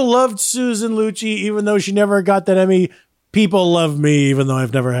 People loved Susan Lucci even though she never got that Emmy. People love me even though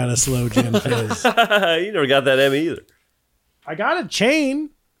I've never had a slow gin fizz. You never got that Emmy either. I got a chain.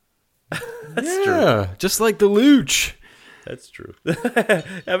 That's true. Yeah, just like the Luch. That's true. I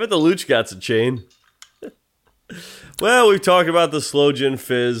bet the Luch got a chain. Well, we've talked about the slow gin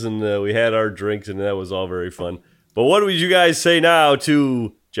fizz, and we had our drinks, and that was all very fun. But what would you guys say now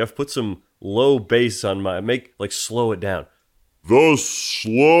to Jeff? Put some low bass on my slow it down. The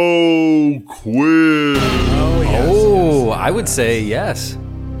Sloe Quiz. I would say yes.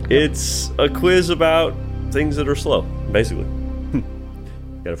 It's a quiz about things that are slow, basically.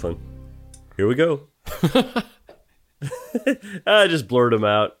 Got fun. Here we go. I just blurred them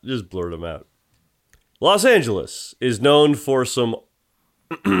out. Los Angeles is known for some...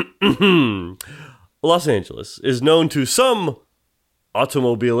 Los Angeles is known to some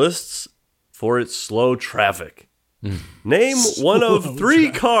automobilists for its slow traffic. Name one of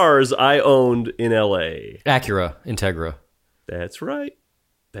 3 cars I owned in L.A. Acura Integra. That's right.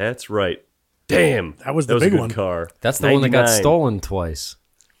 Damn. That was the a big good one. car. That's the one that got 99. stolen twice.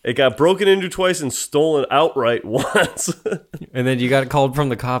 It got broken into twice and stolen outright once. And then you got called from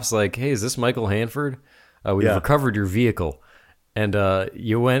the cops like, hey, is this Michael Hanford? We've recovered your vehicle. And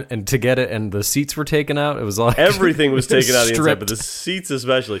you went and to get it, and the seats were taken out. It was like Everything was taken out of the inside, stripped. but the seats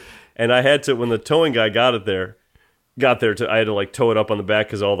especially. And I had to, when the towing guy got there, I had to like tow it up on the back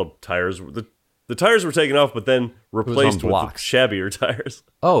because all the tires, the tires were taken off, but then replaced with shabbier tires.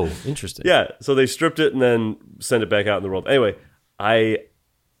 Oh, interesting. Yeah, so they stripped it and then sent it back out in the world. Anyway, I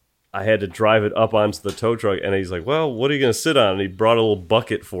had to drive it up onto the tow truck, and he's like, well, what are you going to sit on? And he brought a little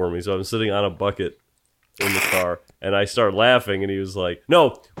bucket for me, so I'm sitting on a bucket in the car, and I started laughing, and he was like,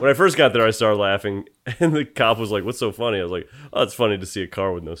 no, when I first got there, I started laughing, and the cop was like, what's so funny? I was like, oh, it's funny to see a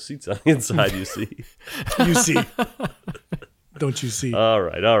car with no seats on the inside, you see. You see. Don't you see? All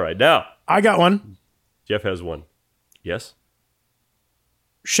right. Now, I got one. Jeff has one. Yes?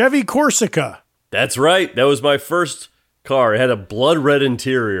 Chevy Corsica. That's right. That was my first car. It had a blood red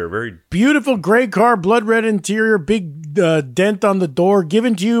interior. Very Beautiful gray car, blood red interior, big dent on the door,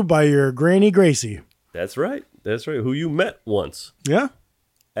 given to you by your Granny Gracie. That's right. Who you met once. Yeah.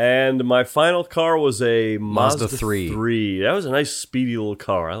 And my final car was a Mazda 3. 3. That was a nice, speedy little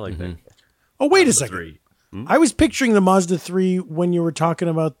car. I like that. Oh, wait a Mazda second. 3. I was picturing the Mazda 3 when you were talking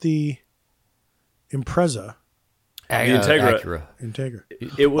about the Impreza. Integra. Integra.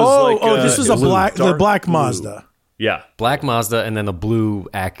 It was This is the black blue. Mazda. Yeah. Black Mazda and then the blue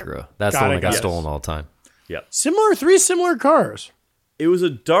Acura. That's the one that got Yes. stolen all the time. Three similar cars. It was a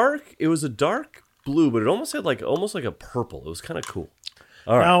dark blue, but it almost had like a purple. It was kind of cool.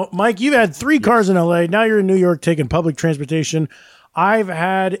 All right. Now, Mike, you've had 3 cars in LA. Now you're in New York taking public transportation. I've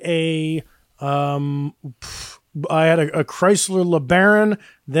had a Chrysler LeBaron.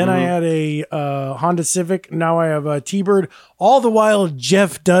 Then I had a Honda Civic. Now I have a T-Bird. All the while,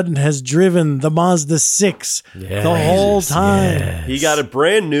 Jeff Dutton has driven the Mazda 6 the whole time. Yes. He got it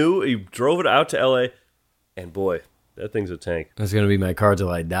brand new. He drove it out to LA, and boy, that thing's a tank. That's going to be my car till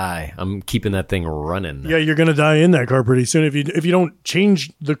I die. I'm keeping that thing running. Yeah, you're gonna die in that car pretty soon if you don't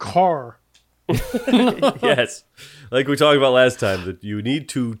change the car. Yes. Like we talked about last time, that you need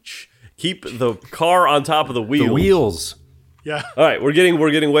to keep the car on top of the wheels. The wheels. Yeah. All right, we're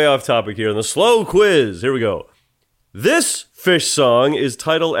getting way off topic here. In the slow quiz, here we go. This fish song is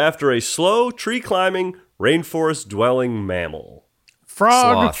titled after a slow tree-climbing, rainforest-dwelling mammal.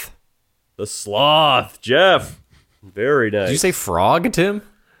 Frog. Sloth. The sloth, Jeff. Very nice. Did you say frog, Tim?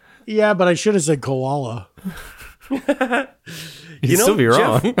 Yeah, but I should have said koala. You'd still be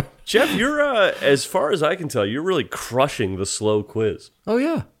wrong. Jeff, you're, as far as I can tell, you're really crushing the slow quiz. Oh,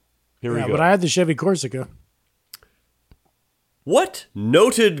 yeah. Here we Yeah, go. but I had the Chevy Corsica. What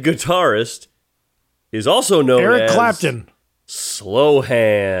noted guitarist is also known Eric as Clapton. Slow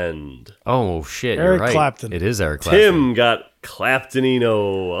Hand? Oh, shit. Eric You're right. Clapton. It is Eric Clapton. Tim got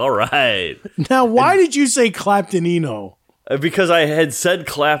Claptonino. All right. Now, why did you say Claptonino? Because I had said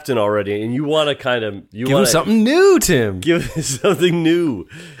Clapton already, and you want to kind of... Give him something new, Tim. Give him something new.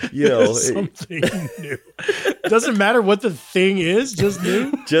 You know, Something new. Doesn't matter what the thing is, just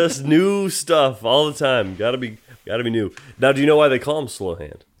new. just new stuff all the time. Gotta be new. Now, do you know why they call him Slow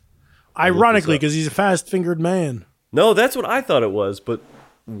Hand? Ironically, because he's a fast-fingered man. No, that's what I thought it was, but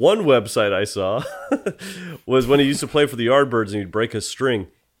one website I saw was when he used to play for the Yardbirds and he'd break a string,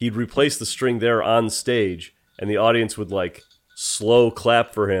 he'd replace the string there on stage, and the audience would, like, slow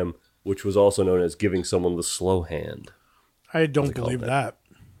clap for him, which was also known as giving someone the slow hand. I don't believe that.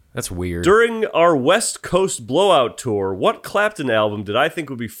 That's weird. During our West Coast Blowout tour, what Clapton album did I think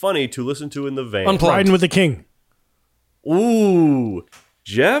would be funny to listen to in the van? Unplugged. Riding with the King. Ooh,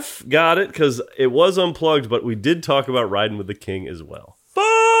 Jeff got it because it was unplugged, but we did talk about Riding with the King as well.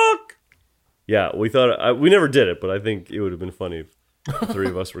 Fuck! Yeah, we thought, we never did it, but I think it would have been funny if the 3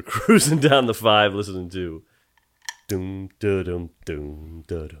 of us were cruising down the 5 listening to doom, da-dum, doom,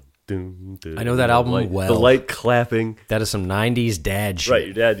 da-dum, doom, da-dum. I know that album well. The light clapping. That is some 90s dad shit. Right,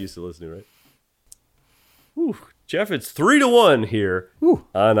 your dad used to listen to it, right? Ooh, Jeff, it's 3-1 here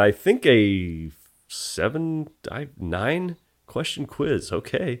on, I think, a 9 question quiz.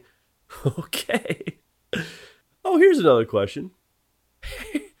 Okay. Okay. Oh, here's another question.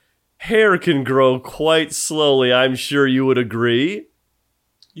 Hair can grow quite slowly, I'm sure you would agree.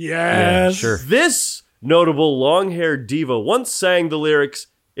 Yes. Yeah, sure. This notable long-haired diva once sang the lyrics,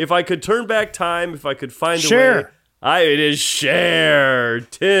 "If I could turn back time, if I could find a way." It is Cher.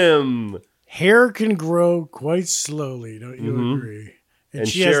 Tim. Hair can grow quite slowly, don't you agree? And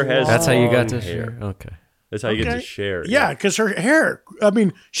Cher has That's how you got to long hair. Cher. Okay. That's how you get to Cher. Yeah, because her hair, I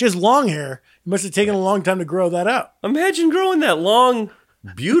mean, she has long hair. It must have taken a long time to grow that out. Imagine growing that long,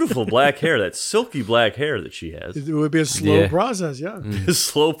 beautiful black hair, that silky black hair that she has. It would be a slow process, yeah. A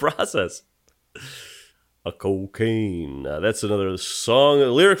slow process. A cocaine. That's another song, a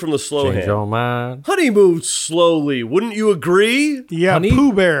lyric from the Slow Change Hand. your mind. Honey moves slowly. Wouldn't you agree? Yeah, Honey?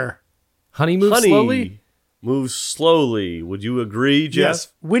 Pooh Bear. Honey moves Honey slowly? moves slowly. Would you agree, Jeff? Yes.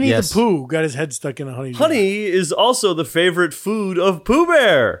 Winnie Yes. the Pooh got his head stuck in a honey jar. Honey is also the favorite food of Pooh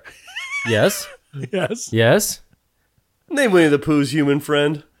Bear. Yes. Yes. Yes. Name Winnie the Pooh's human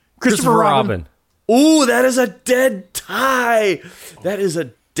friend. Christopher Robin. Ooh, that is a dead tie. That is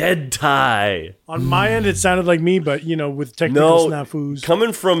a dead tie. On my end, it sounded like me, but, with technical No, snafus.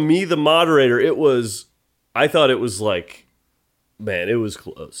 coming from me, the moderator, I thought it was like, man, it was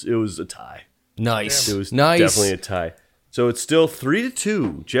close. It was a tie. Nice. It was nice. definitely a tie. So it's still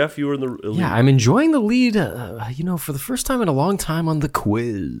 3-2. Jeff, you were in the lead. Yeah, I'm enjoying the lead, for the first time in a long time on the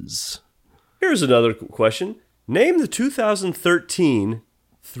quiz. Here's another question. Name the 2013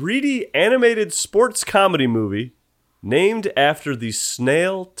 3D animated sports comedy movie named after the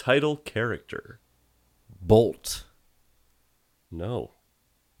snail title character. Bolt. No.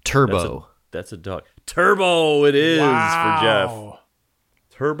 Turbo. That's a dog. Turbo it is for Jeff.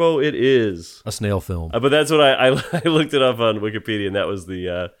 Turbo it is. A snail film. But that's what I looked it up on Wikipedia, and that was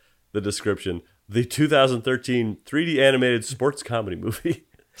the description. The 2013 3D animated sports comedy movie.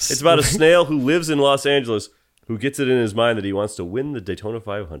 It's about a snail who lives in Los Angeles who gets it in his mind that he wants to win the Daytona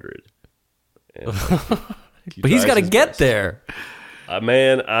 500. But he's got to get there.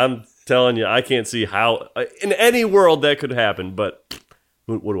 Man, I'm telling you, I can't see how in any world that could happen, but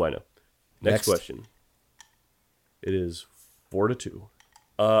what do I know? Next question. It is 4-2.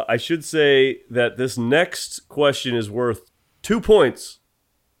 I should say that this next question is worth 2 points.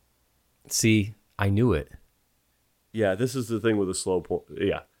 See, I knew it. Yeah, this is the thing with a slow point.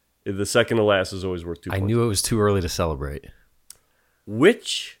 Yeah, the second to last is always worth 2 points. I knew it was too early to celebrate.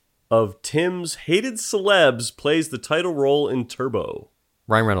 Which of Tim's hated celebs plays the title role in Turbo?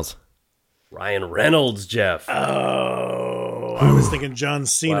 Ryan Reynolds. Ryan Reynolds, Jeff. Oh, I was thinking John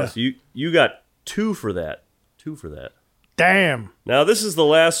Cena. Wow, so you got 2 for that. 2 for that. Damn. Now, this is the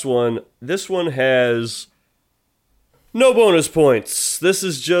last one. This one has no bonus points. This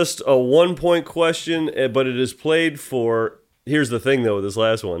is just a 1-point question, but it is played for... Here's the thing, though, with this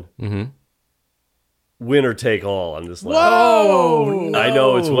last one. Mm-hmm. Winner take all on this last Whoa! I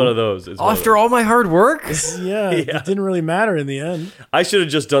know, it's one of those. After all my hard work? Yeah, it didn't really matter in the end. I should have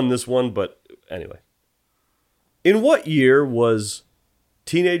just done this one, but anyway. In what year was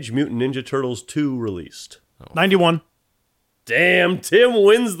Teenage Mutant Ninja Turtles 2 released? 91. Damn, Tim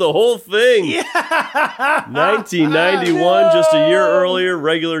wins the whole thing. Yeah. 1991, just a year earlier,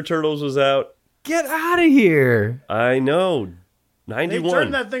 regular Turtles was out. Get out of here. I know. They 91.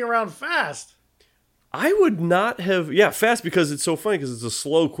 turned that thing around fast. I would not have... Yeah, fast because it's so funny because it's a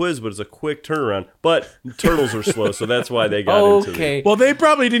slow quiz, but it's a quick turnaround. But Turtles are slow, so that's why they got into it. Well, they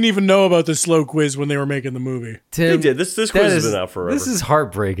probably didn't even know about the slow quiz when they were making the movie. Tim, They did. This quiz has been out forever. This is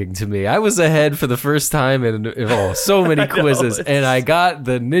heartbreaking to me. I was ahead for the first time in so many quizzes, and I got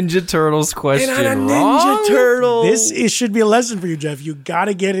the Ninja Turtles question wrong. Ninja Turtle. It should be a lesson for you, Jeff. You got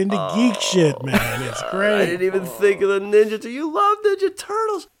to get into geek shit, man. It's I great. didn't even think of the Ninja Turtles. You love Ninja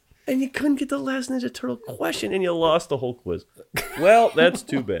Turtles. And you couldn't get the last Ninja Turtle question, and you lost the whole quiz. Well, that's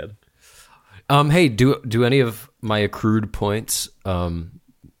too bad. Hey, do any of my accrued points count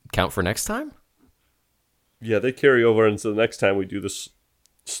for next time? Yeah, they carry over until the next time we do this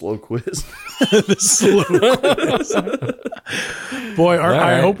slow quiz. The slow quiz. Boy,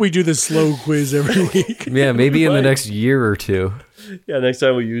 I hope we do the slow quiz every week. Yeah, maybe in the next year or two. Yeah, next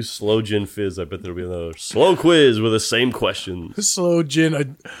time we use Sloe Gin Fizz, I bet there'll be another slow quiz with the same questions. Slow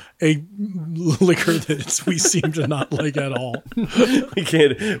gin, a liquor that we seem to not like at all.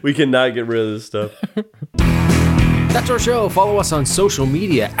 We cannot get rid of this stuff. That's our show. Follow us on social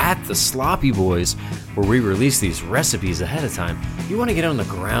media at The Sloppy Boys, where we release these recipes ahead of time. You want to get on the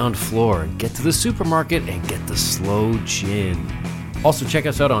ground floor and get to the supermarket and get the slow gin. Also, check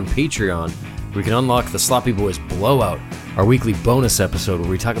us out on Patreon. we can unlock the Sloppy Boys Blowout, our weekly bonus episode where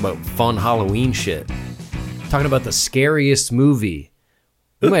we talk about fun Halloween shit. Talking about the scariest movie.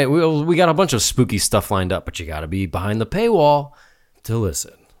 We got a bunch of spooky stuff lined up, but you gotta be behind the paywall to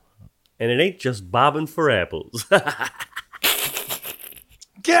listen. And it ain't just bobbing for apples.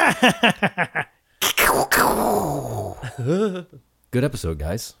 Good episode,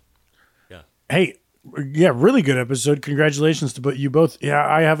 guys. Hey, yeah, really good episode. Congratulations to you both. Yeah,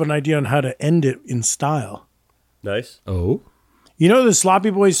 I have an idea on how to end it in style. Nice. Oh? You know the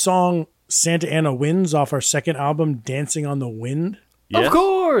Sloppy Boys song Santa Ana Wins off our second album, Dancing on the Wind? Yes. Of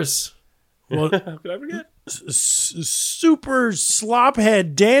course! Well, How could I forget? super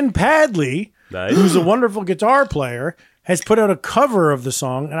slophead Dan Padley, Nice. who's a wonderful guitar player, has put out a cover of the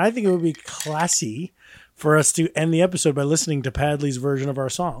song, and I think it would be classy for us to end the episode by listening to Padley's version of our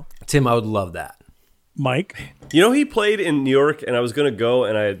song. Tim, I would love that. Mike? You know, he played in New York, and I was going to go,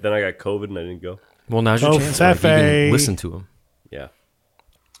 and then I got COVID, and I didn't go. Well, now's your chance. Mike. You can listen to him. Yeah.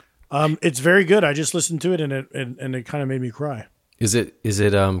 It's very good. I just listened to it, and it kind of made me cry. Is it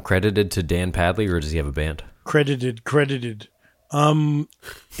credited to Dan Padley, or does he have a band? Credited.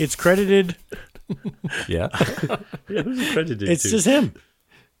 It's credited. Yeah. Yeah, who's it credited It's to? just him.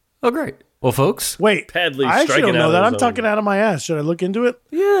 Oh, great. Well, folks. Wait, Padley I actually don't striking know out that. on I'm his talking own. out of my ass. Should I look into it?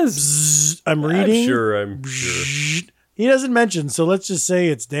 Yes. I'm reading. I'm sure. He doesn't mention, so let's just say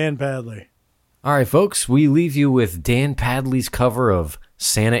it's Dan Padley. All right, folks. We leave you with Dan Padley's cover of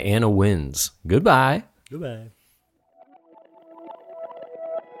Santa Ana Wins. Goodbye. Goodbye.